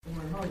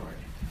forward.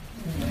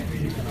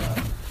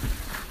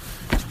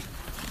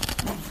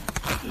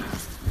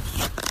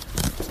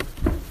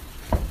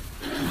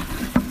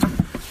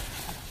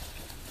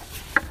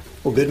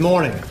 Well, good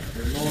morning.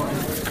 Good morning.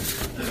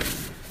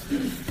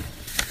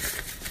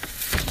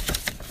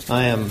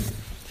 I am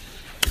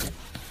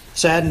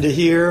saddened to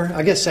hear,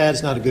 I guess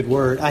sad's not a good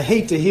word. I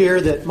hate to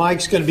hear that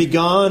Mike's going to be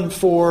gone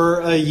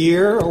for a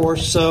year or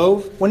so.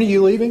 When are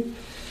you leaving?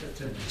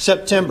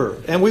 September.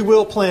 And we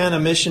will plan a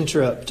mission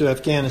trip to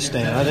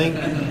Afghanistan.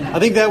 I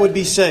think that would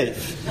be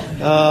safe.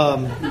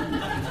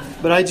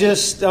 But I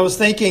was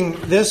thinking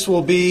this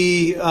will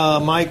be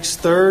Mike's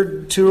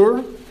third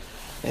tour.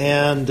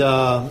 And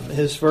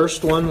his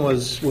first one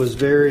was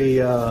very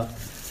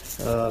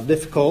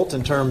difficult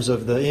in terms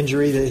of the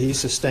injury that he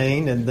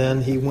sustained, and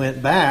then he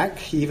went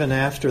back even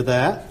after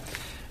that,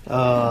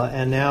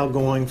 and now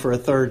going for a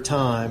third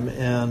time.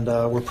 And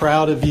we're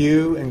proud of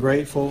you and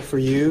grateful for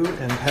you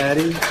and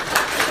Patty.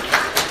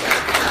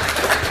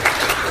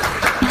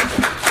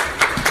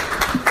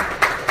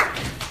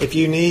 If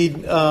you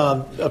need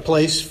a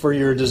place for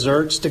your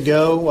desserts to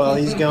go while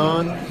he's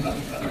gone,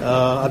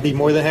 I'd be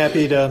more than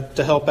happy to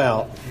help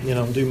out,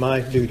 do my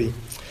duty.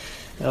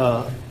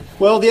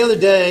 Well, the other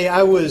day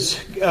I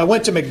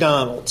went to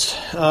McDonald's.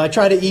 I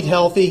try to eat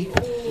healthy,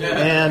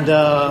 and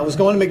I was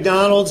going to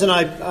McDonald's, and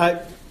I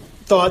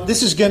thought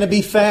this is going to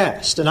be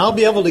fast, and I'll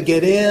be able to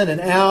get in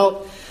and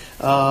out.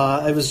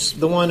 It was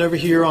the one over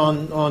here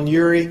on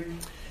Uri,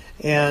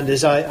 and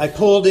as I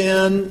pulled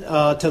in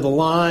to the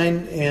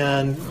line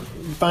and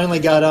finally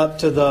got up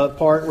to the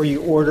part where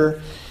you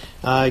order,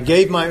 I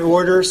gave my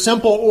order,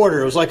 simple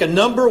order. It was like a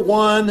number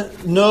one,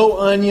 no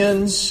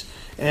onions,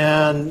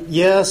 and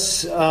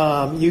yes,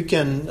 you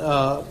can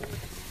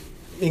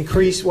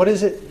increase, what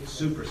is it?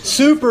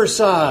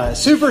 Supersize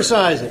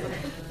it.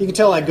 You can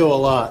tell I go a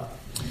lot.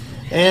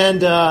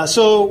 And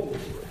so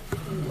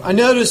I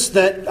noticed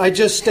that I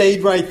just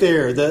stayed right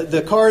there.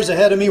 The cars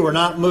ahead of me were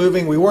not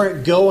moving. We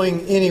weren't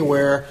going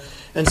anywhere.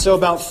 And so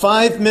about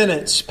 5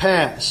 minutes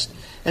passed.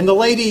 And the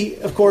lady,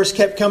 of course,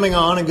 kept coming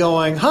on and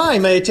going, "Hi,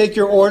 may I take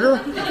your order?"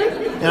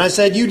 And I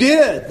said, "You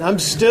did. I'm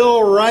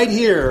still right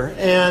here."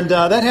 And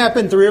that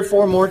happened 3 or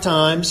 4 more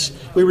times.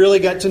 We really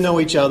got to know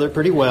each other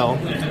pretty well.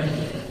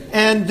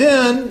 And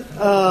then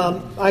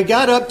I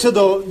got up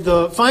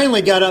to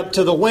finally got up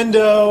to the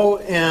window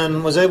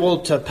and was able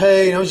to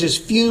pay. And I was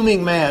just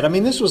fuming mad. I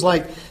mean, this was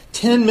like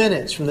 10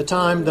 minutes from the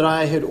time that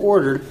I had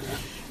ordered.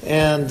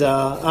 And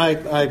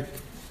I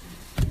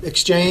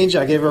exchange.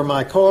 I gave her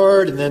my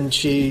card, and then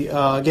she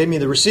gave me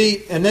the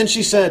receipt, and then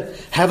she said,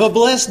 "Have a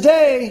blessed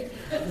day."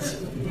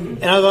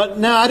 And I thought,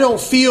 no, I don't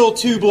feel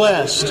too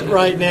blessed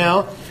right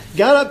now.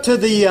 Got up to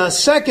the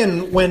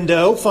second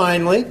window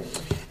finally,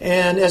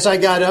 and as I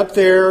got up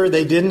there,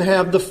 they didn't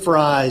have the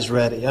fries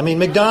ready. I mean,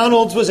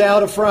 McDonald's was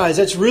out of fries.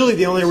 That's really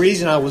the only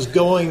reason I was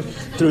going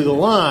through the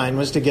line,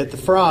 was to get the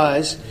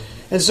fries.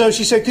 And so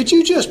she said, "Could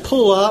you just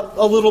pull up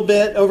a little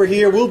bit over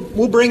here?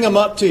 We'll bring them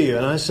up to you."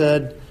 And I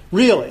said,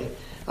 "Really?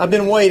 I've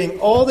been waiting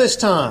all this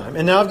time,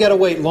 and now I've got to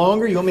wait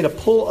longer? You want me to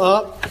pull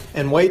up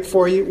and wait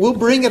for you?" "We'll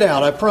bring it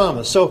out, I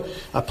promise." So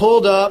I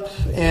pulled up,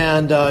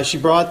 and she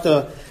brought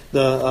the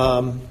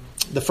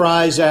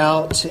fries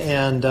out,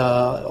 and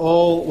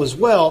all was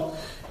well,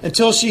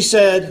 until she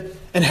said,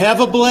 "And have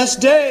a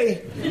blessed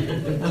day."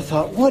 I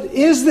thought, what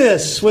is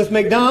this with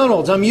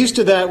McDonald's? I'm used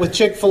to that with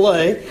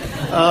Chick-fil-A,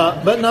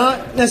 but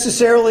not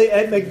necessarily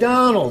at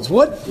McDonald's.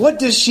 What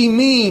does she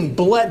mean?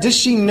 Does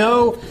she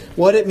know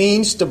what it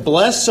means to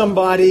bless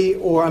somebody?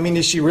 Or, I mean,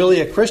 is she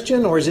really a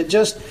Christian? Or has it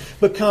just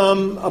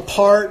become a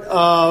part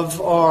of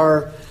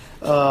our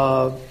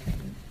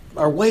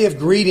way of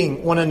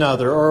greeting one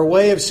another, or a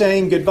way of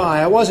saying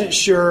goodbye? I wasn't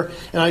sure,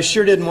 and I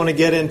sure didn't want to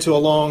get into a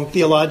long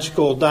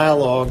theological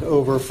dialogue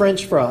over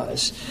French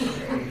fries.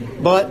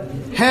 But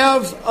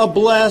have a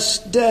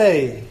blessed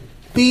day.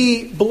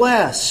 Be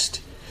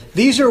blessed.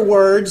 These are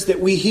words that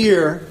we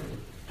hear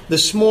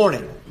this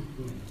morning.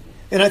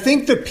 And I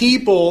think the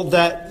people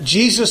that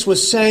Jesus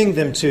was saying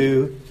them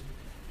to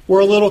were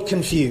a little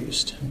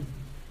confused.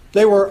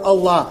 They were a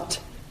lot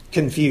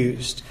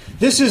confused.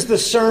 This is the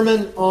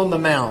Sermon on the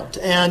Mount.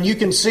 And you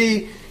can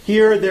see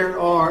here there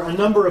are a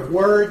number of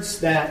words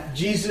that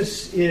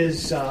Jesus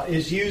is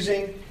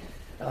using.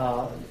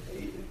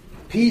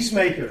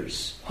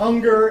 Peacemakers,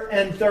 hunger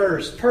and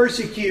thirst,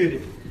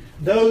 persecuted,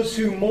 those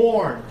who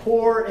mourn,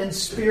 poor in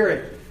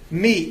spirit,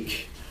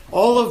 meek.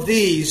 All of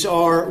these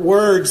are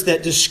words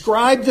that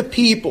describe the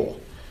people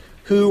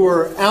who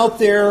were out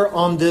there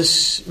on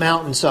this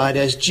mountainside.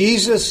 As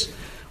Jesus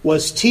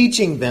was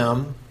teaching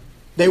them,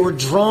 they were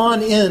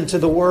drawn into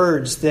the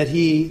words that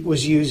he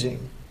was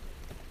using.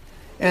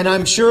 And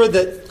I'm sure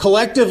that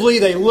collectively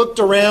they looked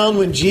around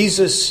when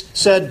Jesus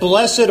said,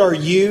 "Blessed are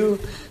you."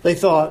 They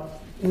thought,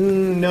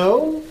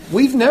 "No,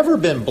 we've never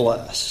been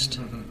blessed.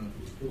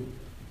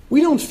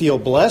 We don't feel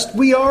blessed.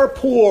 We are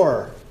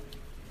poor.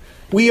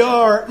 We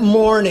are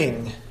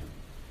mourning.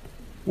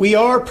 We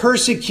are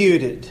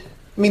persecuted."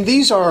 I mean,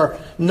 these are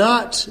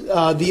not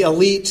the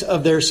elite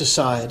of their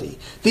society.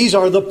 These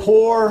are the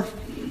poor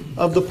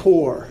of the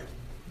poor.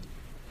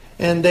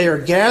 And they are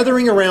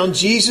gathering around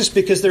Jesus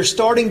because they're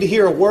starting to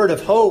hear a word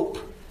of hope.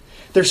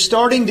 They're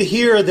starting to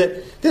hear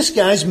that this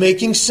guy's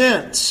making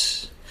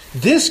sense.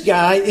 This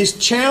guy is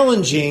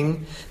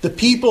challenging the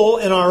people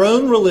in our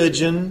own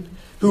religion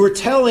who are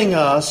telling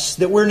us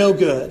that we're no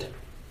good,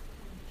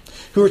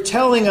 who are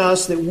telling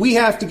us that we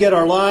have to get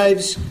our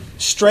lives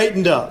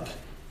straightened up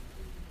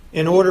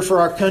in order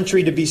for our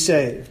country to be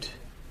saved.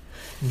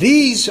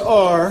 These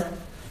are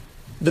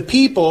the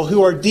people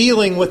who are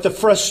dealing with the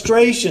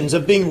frustrations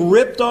of being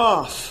ripped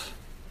off,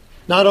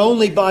 not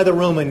only by the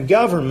Roman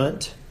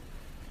government,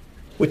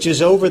 which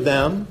is over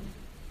them,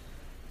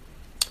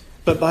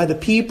 but by the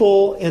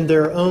people in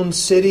their own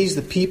cities,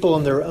 the people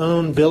in their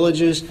own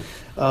villages,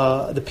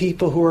 the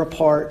people who are a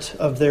part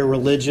of their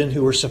religion,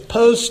 who are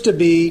supposed to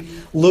be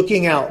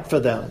looking out for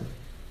them.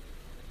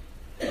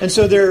 And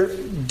so they're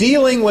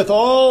dealing with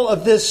all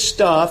of this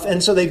stuff,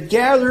 and so they've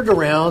gathered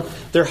around.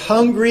 They're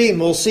hungry, and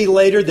we'll see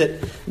later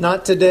that,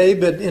 not today,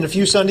 but in a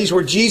few Sundays,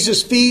 where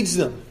Jesus feeds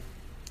them.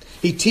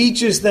 He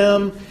teaches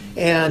them,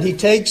 and He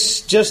takes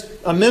just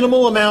a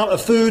minimal amount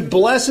of food,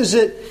 blesses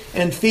it,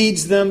 and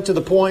feeds them to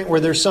the point where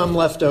there's some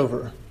left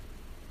over.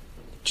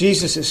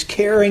 Jesus is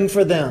caring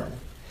for them.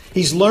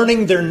 He's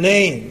learning their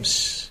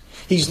names.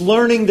 He's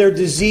learning their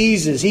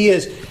diseases. He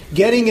is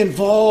getting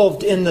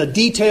involved in the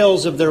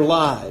details of their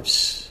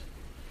lives.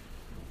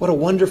 What a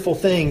wonderful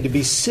thing to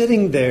be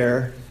sitting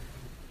there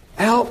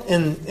out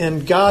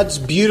in God's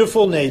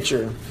beautiful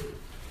nature,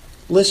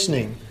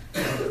 listening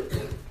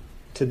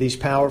to these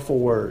powerful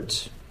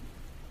words.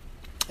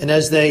 And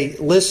as they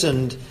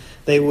listened,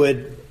 they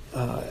would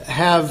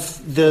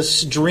have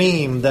this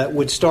dream that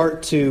would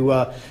start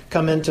to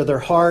come into their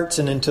hearts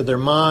and into their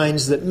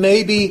minds, that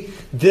maybe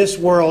this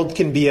world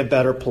can be a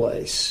better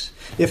place.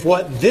 If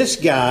what this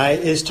guy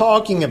is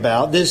talking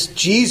about, this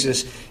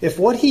Jesus, if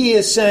what he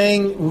is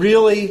saying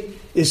really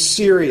is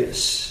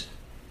serious,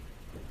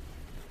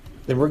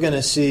 then we're going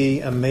to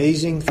see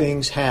amazing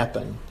things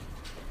happen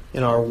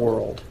in our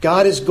world.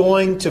 God is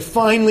going to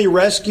finally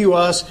rescue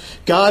us.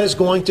 God is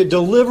going to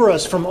deliver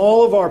us from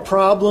all of our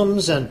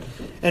problems, and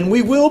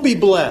we will be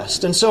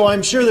blessed. And so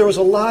I'm sure there was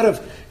a lot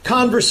of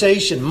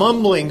conversation,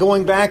 mumbling,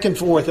 going back and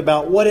forth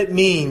about what it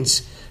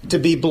means to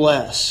be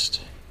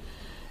blessed.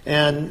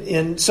 And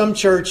in some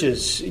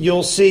churches,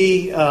 you'll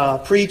see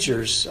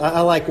preachers.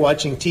 I like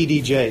watching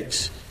T.D.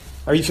 Jakes.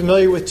 Are you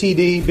familiar with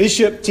T.D.?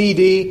 Bishop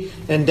T.D.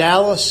 in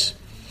Dallas?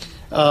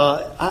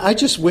 I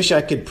just wish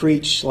I could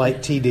preach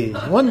like T.D.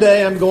 One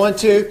day I'm going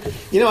to.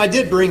 I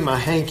did bring my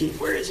hanky.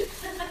 Where is it?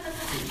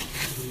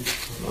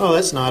 Oh,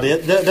 that's not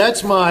it.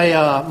 That's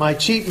my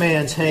cheap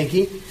man's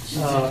hanky,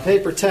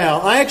 paper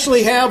towel. I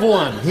actually have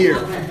one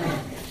here.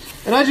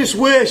 And I just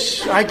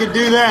wish I could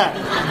do that.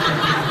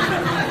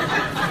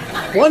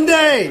 One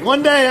day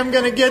I'm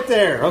going to get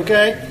there,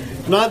 okay?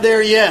 Not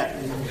there yet.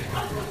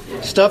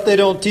 Stuff they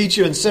don't teach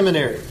you in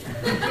seminary.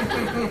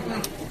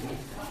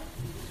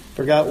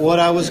 Forgot what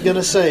I was going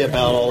to say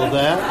about all of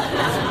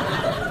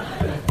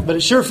that. But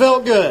it sure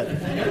felt good.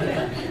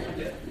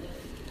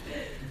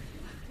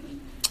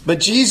 But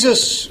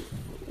Jesus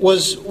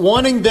was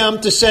wanting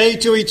them to say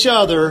to each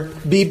other,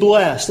 be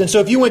blessed. And so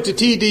if you went to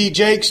T.D.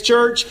 Jakes'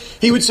 church,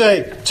 he would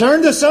say,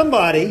 turn to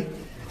somebody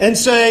and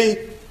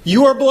say,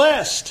 you are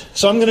blessed.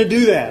 So I'm going to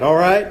do that, all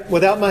right?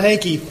 Without my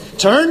hanky.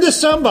 Turn to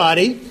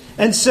somebody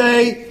and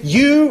say,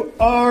 you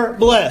are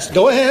blessed.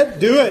 Go ahead,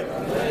 do it.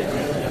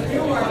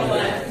 You are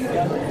blessed.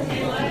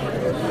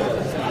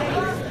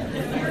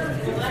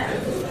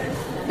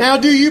 Now,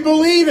 do you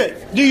believe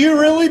it? Do you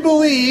really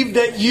believe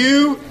that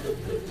you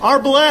are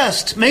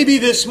blessed? Maybe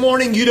this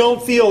morning you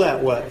don't feel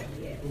that way.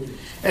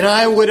 And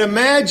I would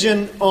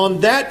imagine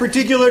on that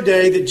particular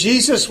day that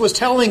Jesus was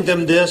telling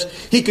them this,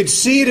 He could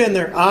see it in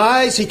their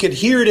eyes. He could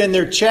hear it in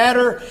their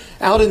chatter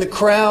out in the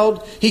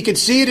crowd. He could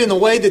see it in the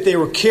way that they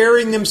were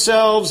carrying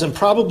themselves, and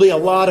probably a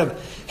lot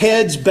of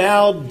heads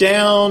bowed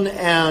down,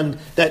 and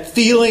that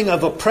feeling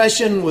of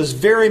oppression was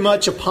very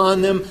much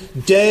upon them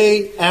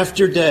day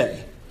after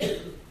day.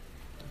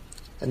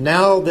 And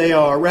now they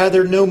are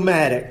rather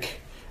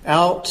nomadic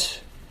out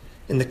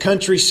in the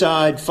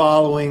countryside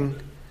following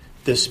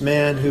this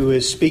man who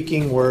is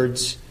speaking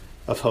words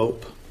of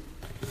hope.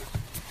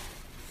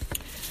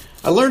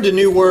 I learned a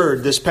new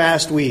word this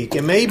past week,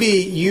 and maybe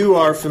you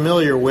are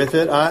familiar with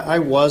it. I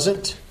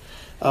wasn't.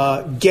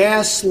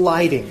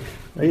 Gaslighting.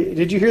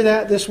 Did you hear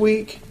that this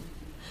week?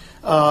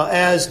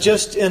 As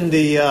just in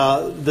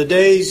the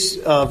days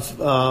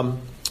of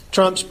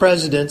Trump's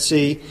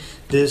presidency,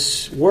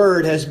 this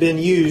word has been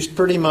used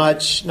pretty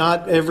much,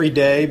 not every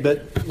day,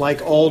 but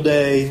like all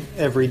day,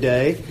 every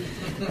day.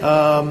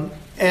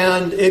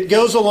 And it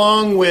goes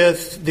along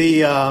with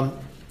the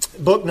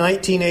book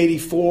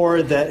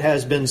 1984 that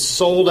has been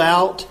sold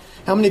out.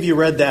 How many of you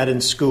read that in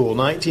school?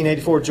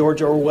 1984,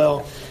 George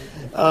Orwell.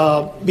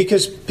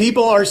 Because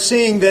people are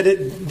seeing that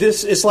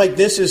it's like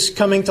this is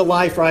coming to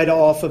life right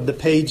off of the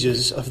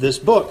pages of this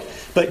book.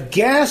 But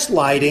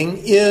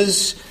gaslighting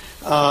is,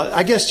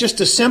 I guess just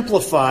to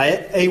simplify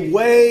it, a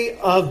way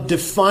of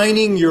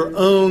defining your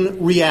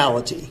own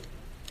reality.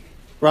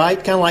 right?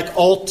 Kind of like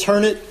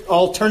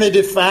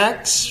alternative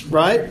facts,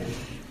 right?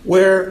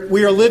 Where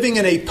we are living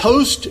in a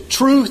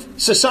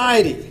post-truth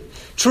society.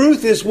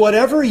 Truth is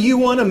whatever you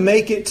want to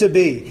make it to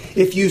be.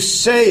 If you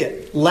say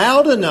it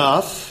loud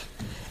enough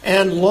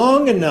and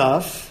long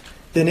enough,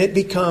 then it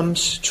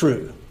becomes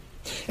true.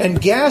 And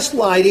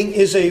gaslighting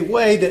is a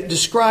way that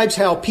describes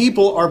how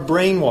people are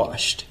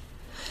brainwashed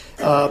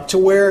to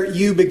where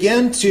you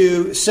begin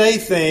to say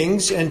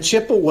things and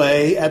chip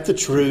away at the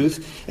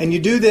truth. And you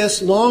do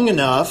this long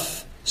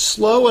enough,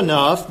 slow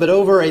enough, but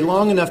over a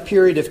long enough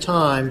period of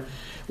time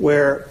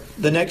where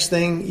the next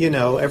thing you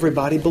know,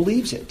 everybody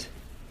believes it.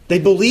 They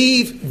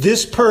believe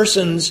this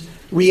person's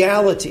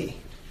reality.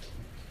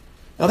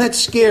 Now that's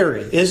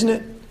scary, isn't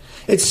it?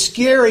 It's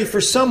scary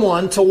for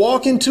someone to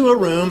walk into a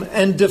room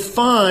and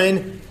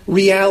define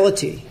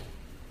reality,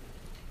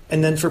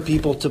 and then for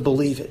people to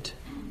believe it.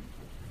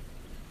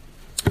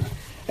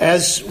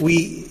 As we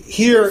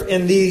hear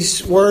in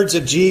these words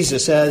of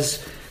Jesus,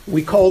 as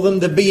we call them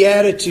the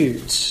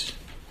Beatitudes,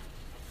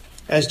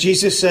 as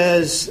Jesus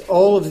says,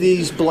 all of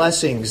these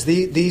blessings,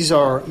 these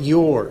are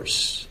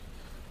yours.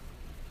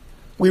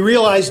 We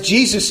realize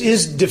Jesus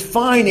is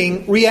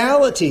defining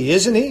reality,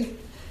 isn't he?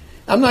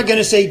 I'm not going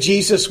to say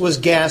Jesus was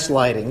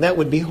gaslighting. That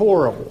would be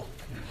horrible.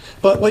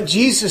 But what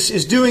Jesus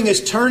is doing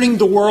is turning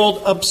the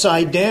world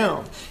upside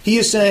down. He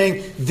is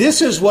saying,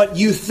 this is what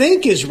you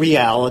think is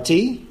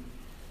reality,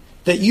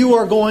 that you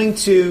are going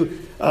to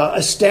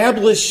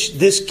establish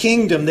this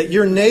kingdom, that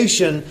your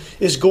nation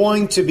is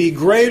going to be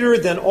greater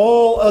than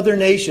all other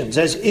nations,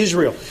 as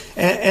Israel.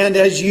 And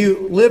as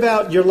you live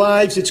out your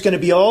lives, it's going to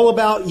be all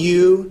about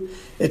you.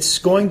 It's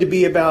going to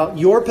be about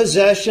your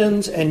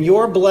possessions and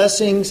your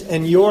blessings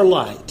and your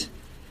light.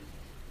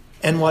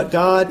 And what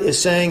God is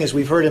saying, as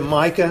we've heard in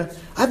Micah,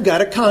 I've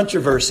got a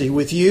controversy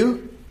with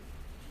you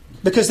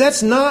because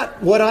that's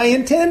not what I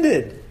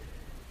intended.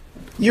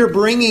 You're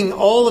bringing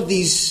all of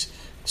these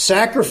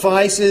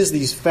sacrifices,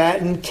 these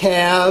fattened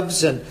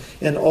calves,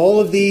 and all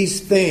of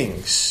these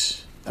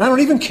things. And I don't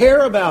even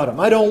care about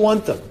them. I don't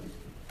want them.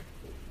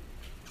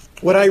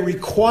 What I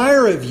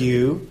require of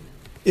you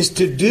is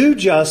to do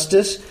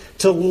justice,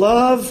 to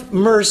love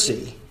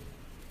mercy,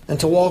 and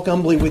to walk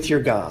humbly with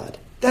your God.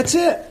 That's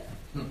it.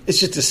 It's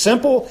just as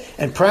simple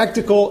and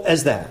practical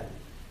as that.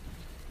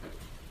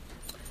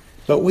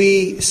 But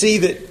we see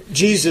that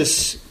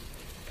Jesus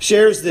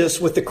shares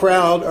this with the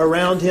crowd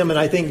around him, and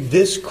I think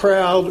this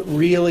crowd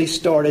really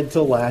started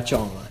to latch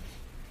on.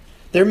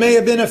 There may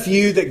have been a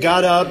few that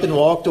got up and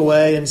walked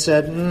away and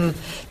said,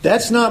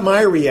 that's not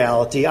my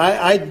reality.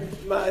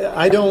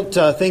 I don't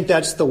think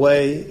that's the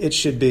way it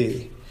should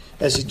be.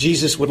 As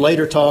Jesus would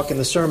later talk in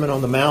the Sermon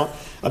on the Mount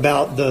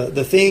about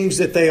the things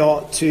that they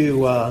ought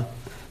to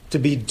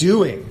be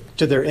doing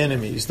to their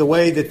enemies, the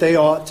way that they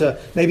ought to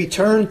maybe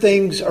turn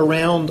things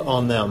around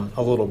on them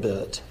a little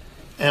bit,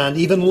 and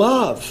even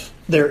love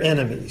their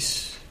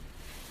enemies.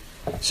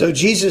 So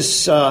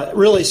Jesus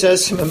really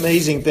says some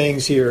amazing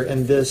things here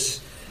in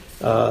this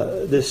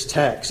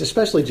text,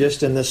 especially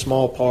just in this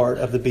small part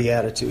of the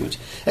Beatitudes.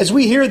 As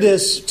we hear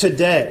this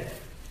today,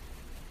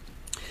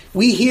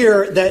 we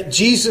hear that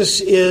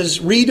Jesus is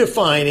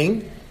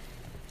redefining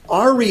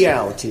our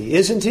reality,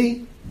 isn't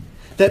he?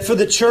 That for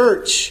the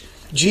church,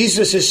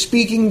 Jesus is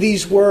speaking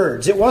these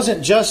words. It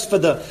wasn't just for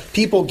the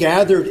people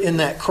gathered in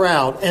that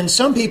crowd. And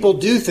some people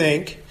do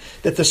think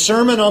that the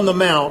Sermon on the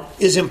Mount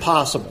is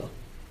impossible.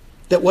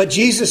 That what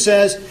Jesus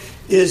says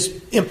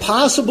is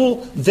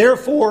impossible,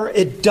 therefore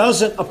it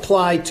doesn't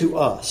apply to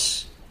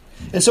us.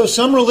 And so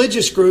some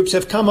religious groups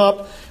have come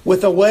up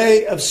with a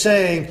way of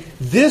saying,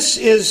 this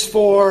is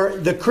for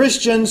the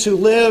Christians who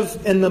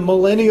live in the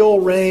millennial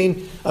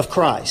reign of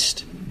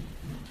Christ.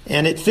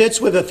 And it fits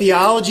with a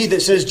theology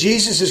that says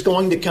Jesus is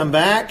going to come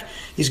back.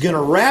 He's going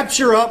to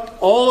rapture up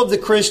all of the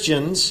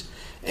Christians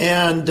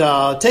and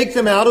take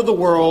them out of the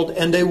world,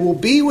 and they will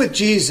be with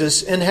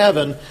Jesus in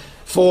heaven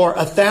for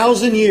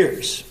 1,000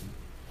 years.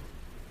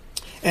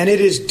 And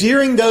it is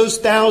during those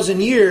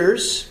 1,000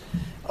 years,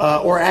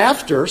 or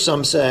after,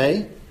 some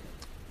say,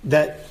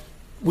 that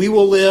we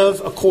will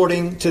live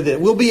according to this.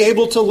 We'll be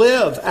able to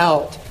live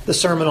out the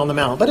Sermon on the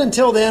Mount. But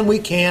until then, we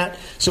can't,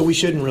 so we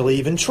shouldn't really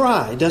even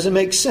try. It doesn't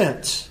make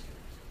sense.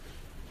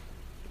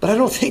 But I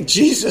don't think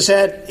Jesus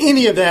had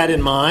any of that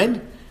in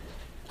mind.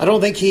 I don't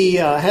think he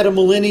had a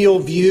millennial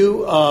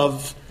view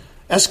of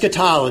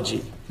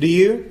eschatology. Do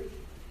you?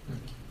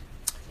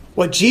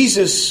 What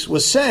Jesus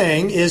was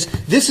saying is,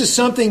 this is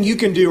something you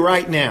can do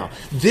right now.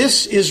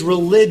 This is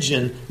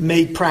religion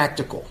made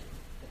practical.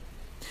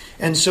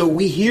 And so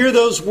we hear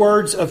those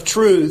words of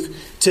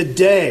truth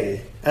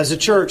today as a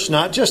church,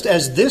 not just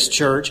as this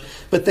church,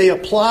 but they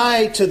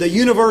apply to the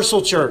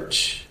universal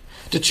church,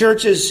 to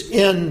churches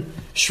in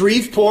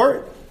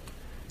Shreveport,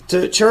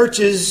 to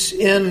churches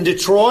in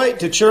Detroit,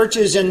 to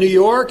churches in New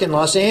York and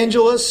Los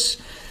Angeles,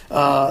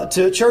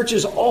 to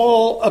churches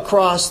all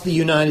across the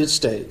United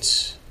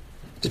States,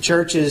 to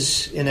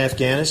churches in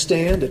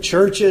Afghanistan, to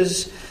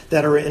churches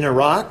that are in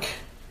Iraq.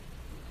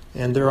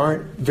 And there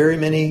aren't very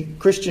many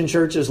Christian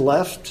churches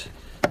left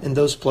in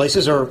those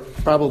places are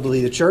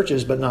probably the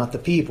churches, but not the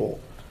people.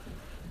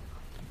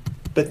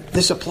 But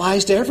this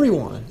applies to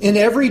everyone, in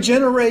every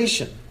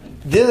generation.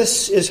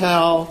 This is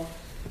how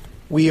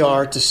we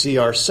are to see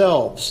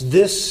ourselves.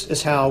 This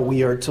is how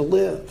we are to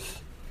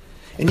live.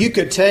 And you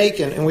could take,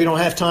 and we don't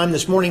have time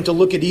this morning to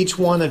look at each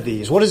one of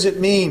these. What does it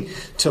mean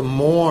to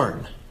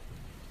mourn?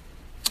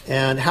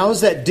 And how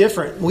is that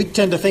different? We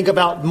tend to think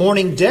about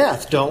mourning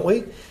death, don't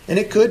we? And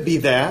it could be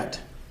that.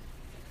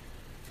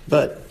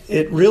 But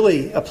it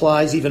really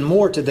applies even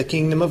more to the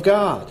kingdom of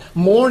God.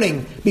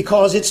 Mourning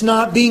because it's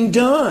not being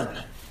done.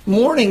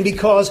 Mourning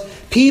because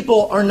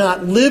people are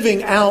not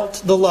living out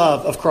the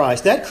love of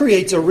Christ. That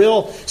creates a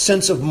real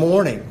sense of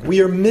mourning.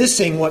 We are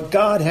missing what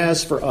God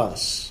has for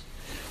us.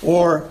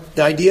 Or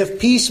the idea of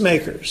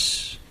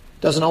peacemakers.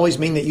 Doesn't always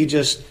mean that you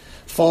just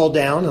fall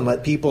down and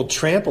let people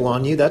trample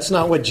on you. That's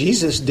not what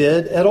Jesus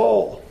did at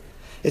all.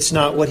 It's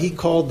not what He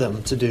called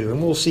them to do.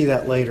 And we'll see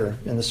that later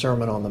in the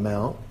Sermon on the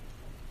Mount.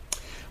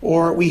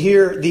 Or we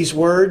hear these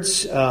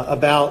words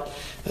about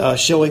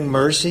showing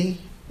mercy.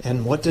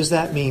 And what does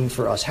that mean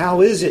for us?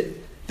 How is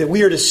it that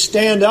we are to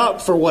stand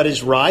up for what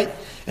is right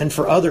and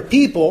for other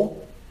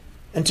people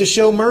and to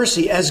show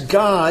mercy as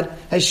God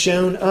has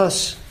shown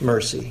us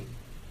mercy?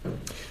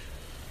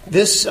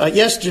 This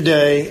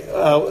yesterday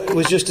it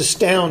was just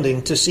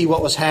astounding to see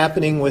what was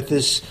happening with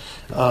this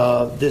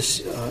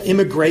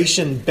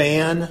immigration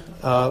ban,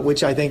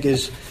 which I think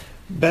is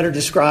better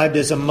described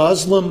as a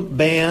Muslim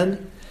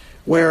ban,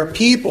 where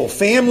people,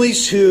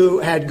 families who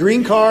had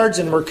green cards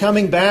and were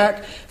coming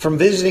back from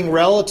visiting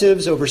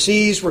relatives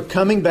overseas were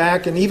coming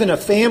back, and even a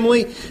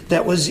family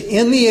that was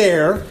in the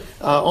air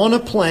on a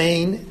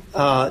plane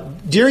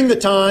during the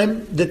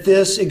time that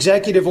this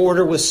executive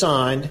order was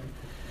signed,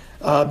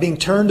 being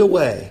turned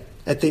away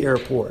at the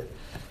airport.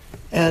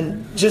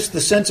 And just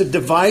the sense of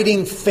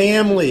dividing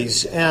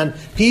families and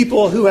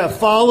people who have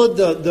followed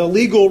the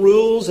legal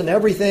rules and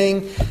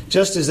everything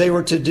just as they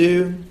were to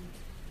do,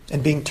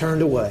 and being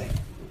turned away.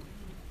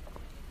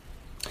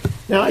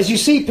 Now, as you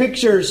see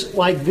pictures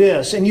like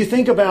this, and you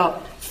think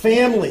about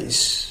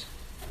families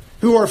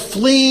who are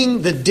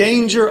fleeing the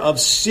danger of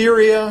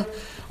Syria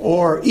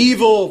or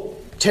evil,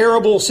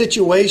 terrible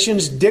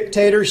situations,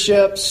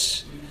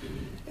 dictatorships,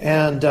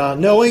 and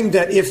knowing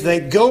that if they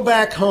go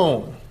back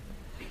home,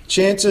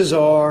 chances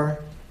are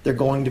they're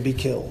going to be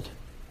killed.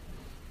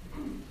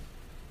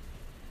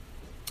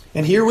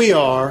 And here we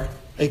are,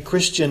 a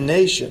Christian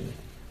nation,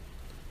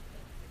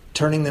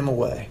 turning them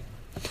away.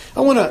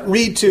 I want to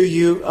read to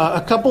you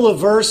a couple of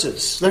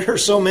verses. There are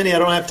so many, I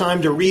don't have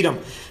time to read them.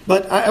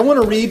 But I want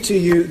to read to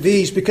you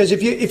these, because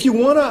if you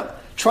want to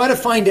try to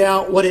find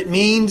out what it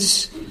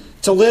means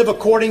to live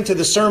according to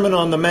the Sermon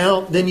on the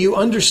Mount, then you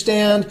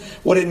understand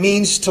what it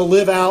means to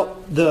live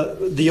out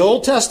the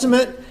Old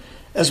Testament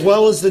as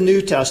well as the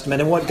New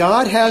Testament, and what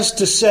God has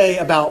to say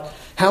about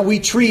how we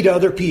treat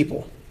other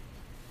people.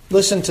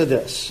 Listen to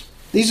this.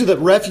 These are the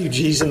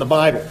refugees in the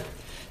Bible.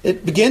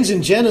 It begins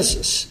in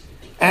Genesis.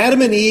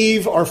 Adam and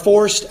Eve are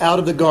forced out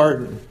of the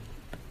garden.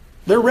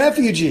 They're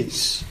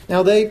refugees.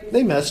 Now, they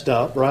messed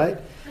up, right?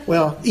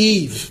 Well,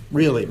 Eve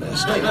really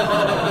messed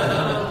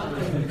up.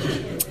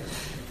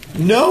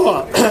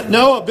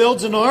 Noah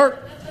builds an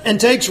ark and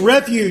takes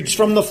refuge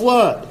from the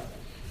flood.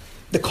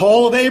 The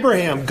call of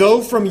Abraham,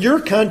 go from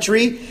your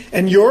country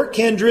and your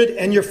kindred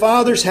and your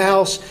father's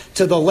house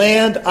to the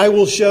land I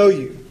will show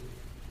you.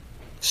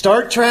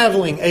 Start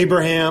traveling,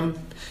 Abraham.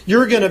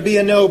 You're going to be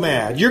a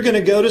nomad. You're going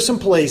to go to some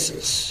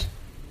places.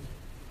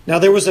 Now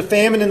there was a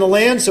famine in the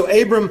land, so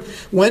Abram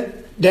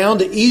went down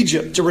to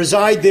Egypt to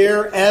reside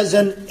there as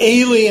an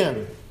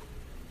alien.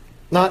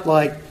 Not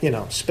like,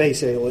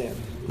 space alien,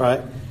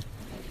 right?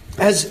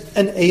 As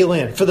an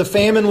alien, for the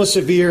famine was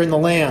severe in the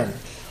land.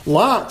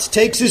 Lot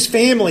takes his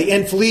family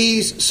and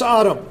flees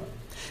Sodom.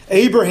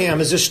 Abraham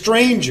is a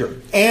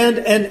stranger and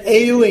an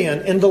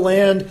alien in the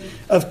land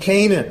of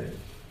Canaan.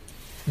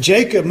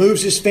 Jacob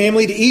moves his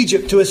family to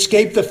Egypt to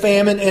escape the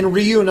famine and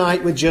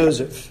reunite with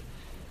Joseph.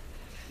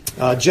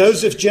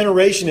 Joseph's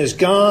generation is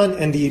gone,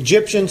 and the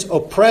Egyptians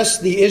oppress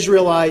the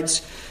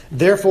Israelites.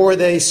 Therefore,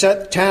 they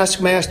set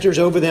taskmasters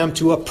over them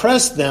to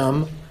oppress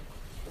them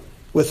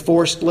with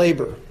forced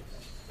labor.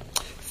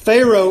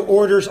 Pharaoh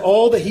orders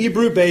all the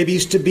Hebrew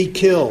babies to be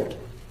killed,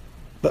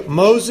 but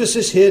Moses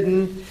is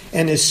hidden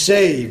and is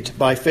saved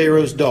by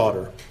Pharaoh's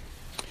daughter.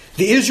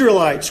 The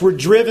Israelites were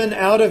driven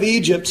out of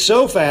Egypt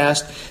so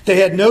fast they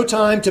had no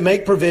time to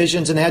make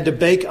provisions and had to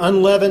bake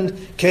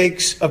unleavened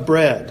cakes of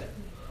bread.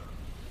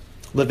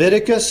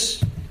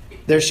 Leviticus,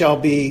 there shall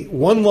be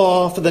one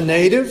law for the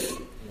native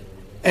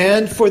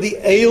and for the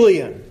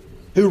alien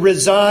who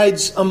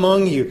resides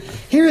among you.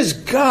 Here is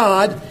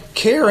God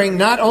caring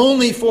not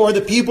only for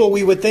the people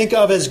we would think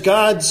of as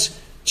God's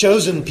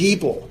chosen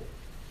people,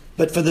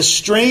 but for the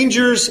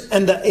strangers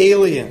and the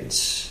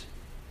aliens.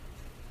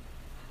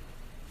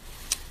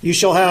 You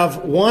shall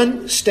have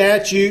one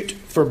statute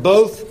for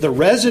both the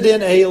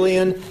resident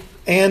alien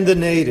and the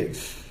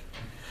native.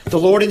 The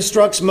Lord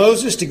instructs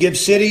Moses to give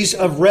cities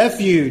of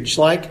refuge,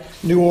 like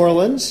New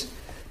Orleans,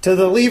 to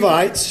the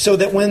Levites, so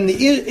that when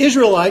the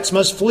Israelites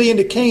must flee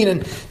into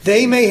Canaan,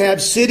 they may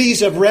have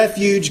cities of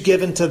refuge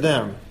given to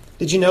them.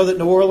 Did you know that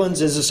New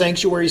Orleans is a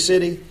sanctuary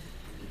city?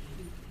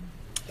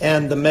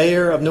 And the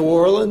mayor of New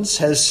Orleans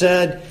has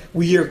said,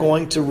 we are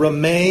going to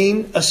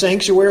remain a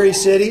sanctuary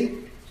city.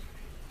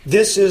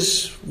 This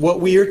is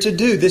what we are to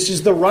do. This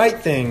is the right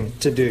thing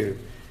to do.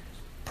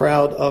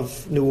 Proud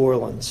of New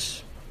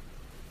Orleans.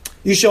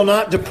 You shall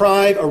not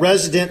deprive a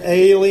resident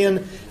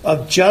alien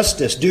of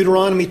justice.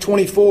 Deuteronomy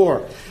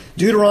 24.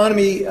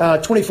 Deuteronomy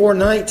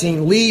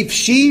 24:19. Leave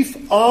sheaf,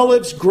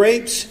 olives,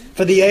 grapes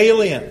for the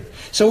alien.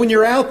 So when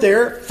you're out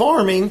there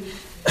farming,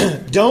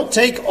 don't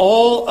take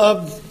all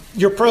of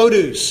your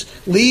produce.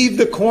 Leave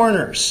the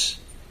corners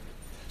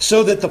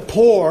so that the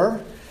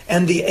poor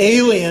and the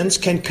aliens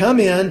can come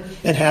in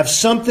and have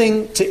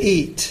something to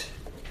eat.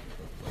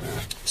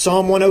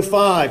 Psalm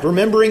 105.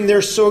 Remembering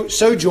their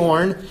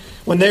sojourn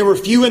when they were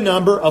few in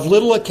number, of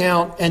little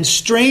account, and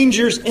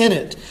strangers in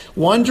it,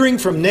 wandering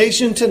from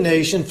nation to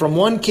nation, from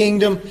one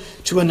kingdom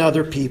to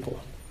another people.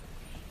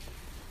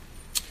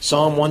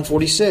 Psalm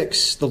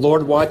 146, the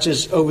Lord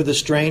watches over the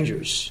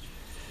strangers.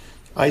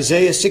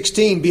 Isaiah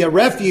 16, be a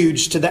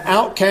refuge to the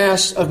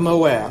outcasts of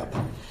Moab.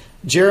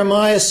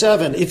 Jeremiah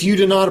 7, if you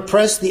do not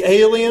oppress the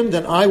alien,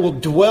 then I will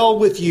dwell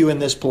with you in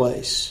this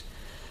place.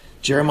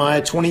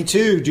 Jeremiah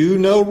 22, do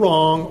no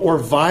wrong or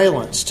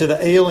violence to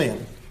the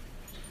alien.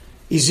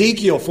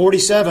 Ezekiel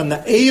 47,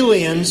 the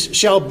aliens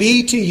shall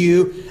be to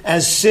you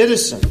as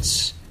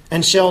citizens,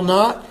 and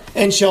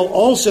shall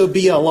also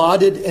be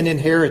allotted an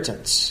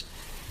inheritance.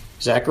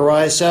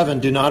 Zechariah 7,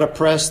 do not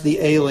oppress the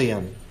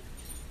alien.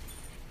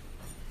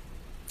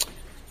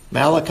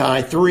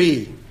 Malachi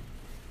 3,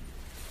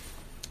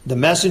 the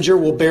messenger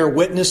will bear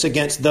witness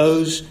against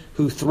those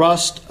who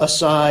thrust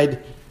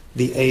aside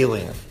the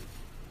alien.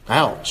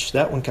 Ouch,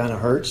 that one kind of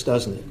hurts,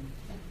 doesn't it?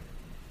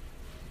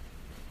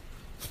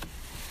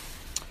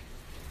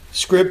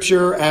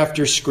 Scripture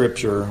after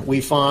Scripture, we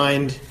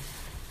find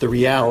the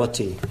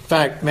reality. In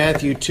fact,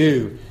 Matthew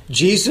 2,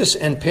 Jesus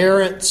and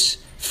parents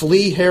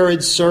flee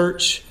Herod's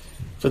search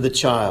for the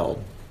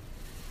child.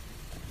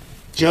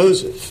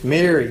 Joseph,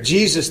 Mary,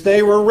 Jesus,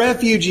 they were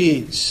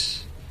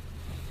refugees.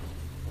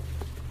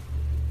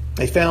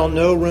 They found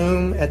no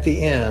room at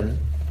the inn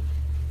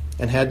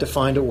and had to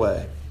find a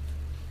way.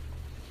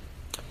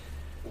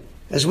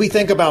 As we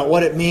think about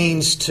what it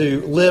means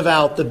to live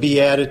out the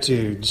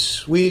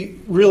Beatitudes, we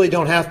really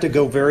don't have to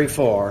go very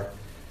far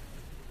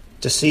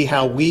to see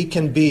how we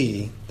can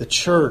be the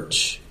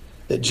church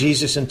that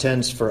Jesus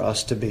intends for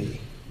us to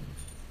be.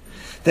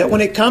 That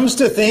when it comes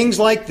to things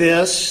like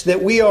this,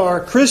 that we are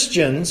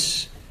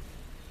Christians,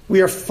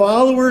 we are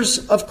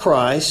followers of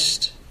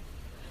Christ,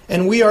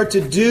 and we are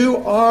to do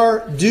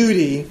our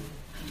duty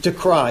to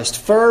Christ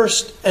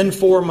first and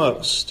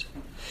foremost.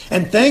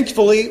 And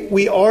thankfully,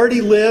 we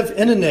already live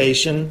in a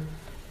nation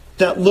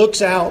that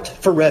looks out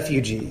for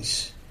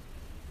refugees.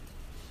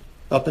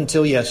 Up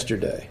until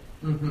yesterday.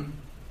 Mm-hmm.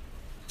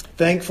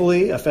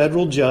 Thankfully, a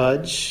federal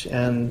judge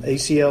and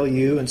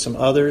ACLU and some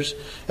others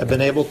have been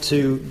able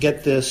to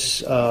get this,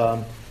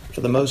 for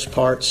the most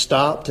part,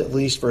 stopped, at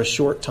least for a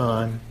short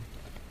time.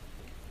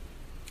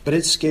 But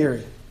it's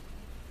scary.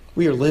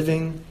 We are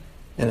living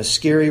in a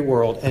scary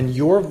world, and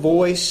your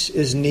voice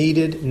is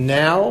needed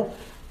now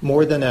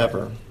more than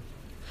ever.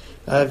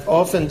 I've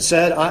often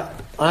said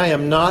I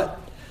am not,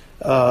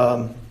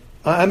 I'm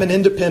an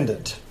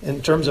independent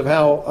in terms of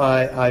how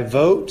I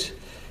vote,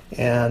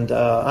 and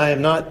I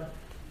am not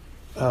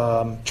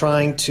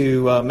trying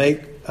to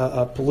make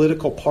a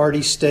political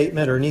party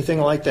statement or anything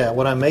like that.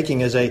 What I'm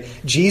making is a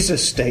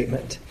Jesus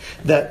statement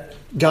that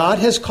God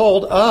has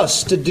called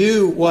us to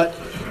do what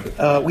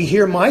we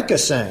hear Micah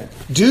saying.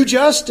 Do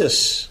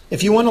justice.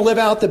 If you want to live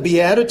out the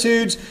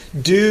Beatitudes,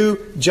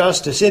 do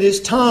justice. It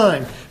is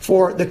time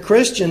for the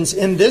Christians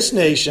in this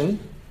nation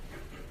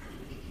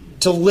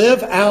to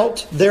live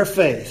out their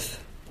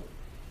faith.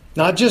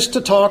 Not just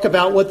to talk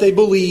about what they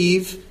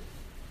believe,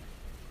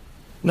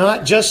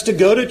 not just to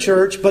go to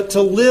church, but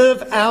to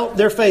live out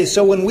their faith.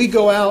 So when we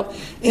go out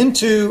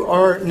into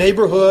our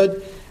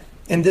neighborhood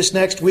in this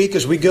next week,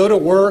 as we go to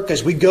work,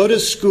 as we go to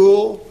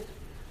school,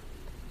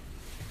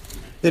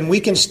 then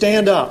we can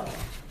stand up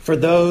for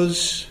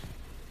those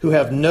who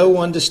have no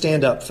one to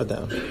stand up for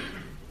them.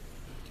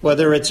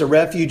 Whether it's a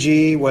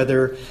refugee,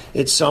 whether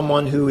it's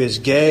someone who is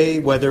gay,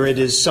 whether it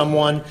is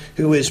someone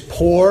who is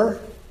poor,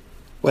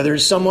 whether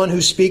it's someone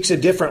who speaks a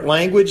different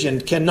language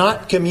and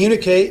cannot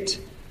communicate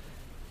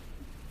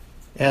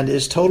and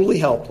is totally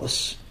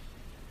helpless.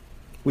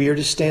 We are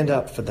to stand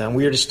up for them.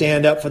 We are to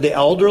stand up for the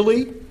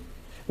elderly.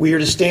 We are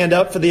to stand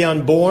up for the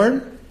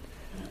unborn.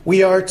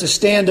 We are to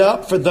stand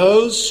up for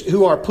those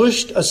who are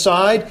pushed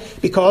aside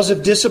because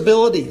of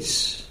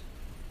disabilities.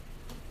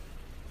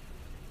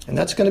 And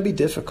that's going to be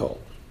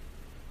difficult.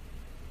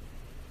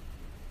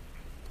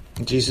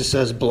 And Jesus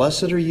says,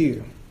 blessed are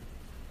you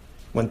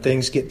when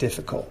things get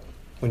difficult,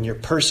 when you're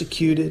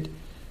persecuted,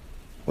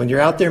 when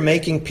you're out there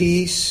making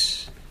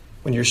peace,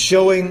 when you're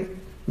showing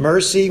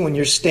mercy when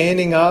you're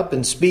standing up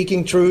and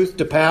speaking truth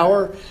to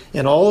power,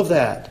 and all of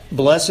that.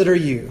 Blessed are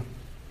you.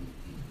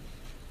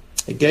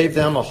 It gave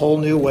them a whole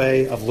new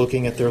way of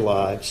looking at their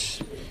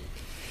lives.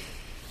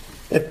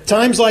 At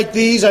times like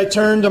these, I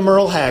turn to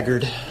Merle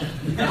Haggard.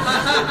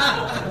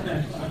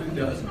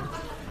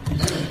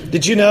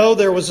 Did you know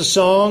there was a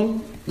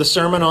song, the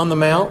Sermon on the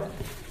Mount?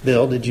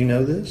 Bill, did you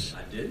know this?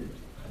 I did.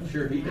 I'm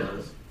sure he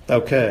does.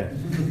 Okay.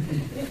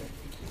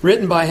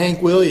 Written by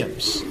Hank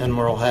Williams and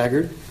Merle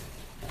Haggard.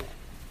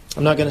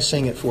 I'm not going to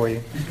sing it for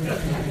you.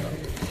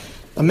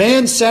 A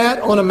man sat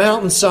on a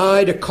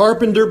mountainside, a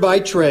carpenter by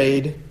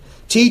trade,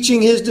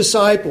 teaching his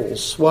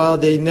disciples while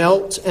they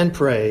knelt and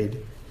prayed.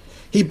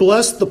 He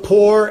blessed the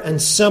poor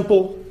and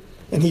simple,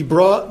 and he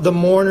brought the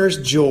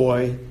mourners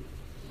joy.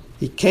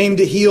 He came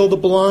to heal the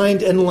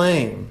blind and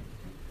lame.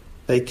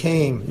 They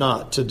came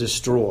not to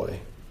destroy.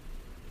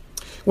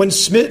 When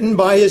smitten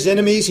by his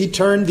enemies, he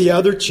turned the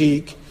other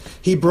cheek.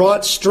 He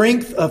brought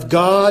strength of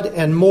God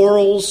and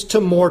morals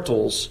to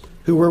mortals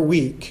who were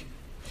weak.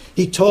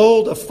 He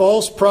told of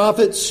false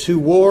prophets who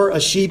wore a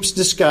sheep's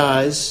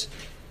disguise,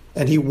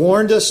 and he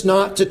warned us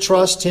not to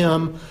trust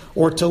him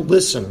or to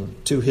listen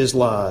to his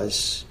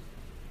lies.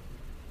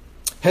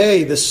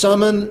 Hey, the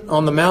summon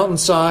on the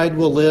mountainside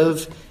will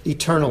live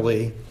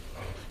eternally.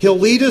 He'll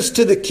lead us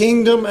to the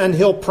kingdom, and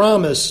he'll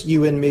promise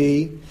you and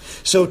me.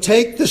 So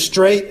take the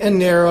straight and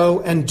narrow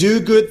and do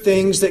good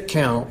things that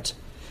count.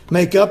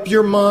 Make up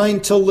your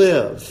mind to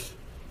live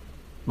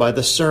by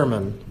the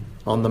Sermon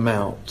on the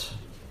Mount.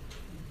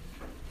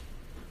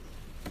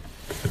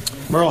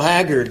 Merle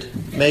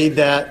Haggard made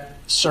that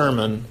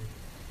sermon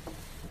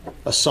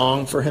a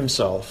song for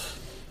himself.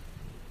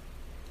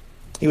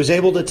 He was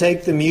able to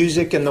take the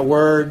music and the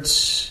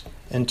words,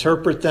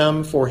 interpret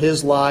them for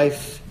his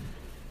life,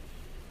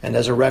 and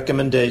as a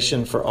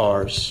recommendation for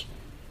ours.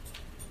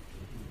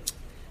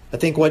 I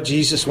think what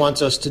Jesus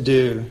wants us to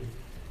do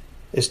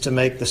is to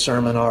make the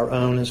sermon our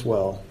own as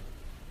well.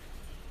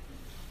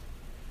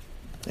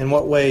 In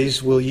what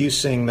ways will you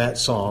sing that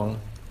song?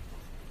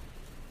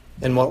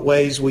 In what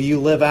ways will you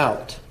live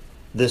out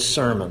this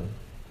sermon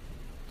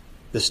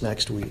this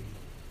next week?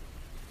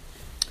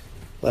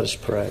 Let us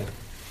pray.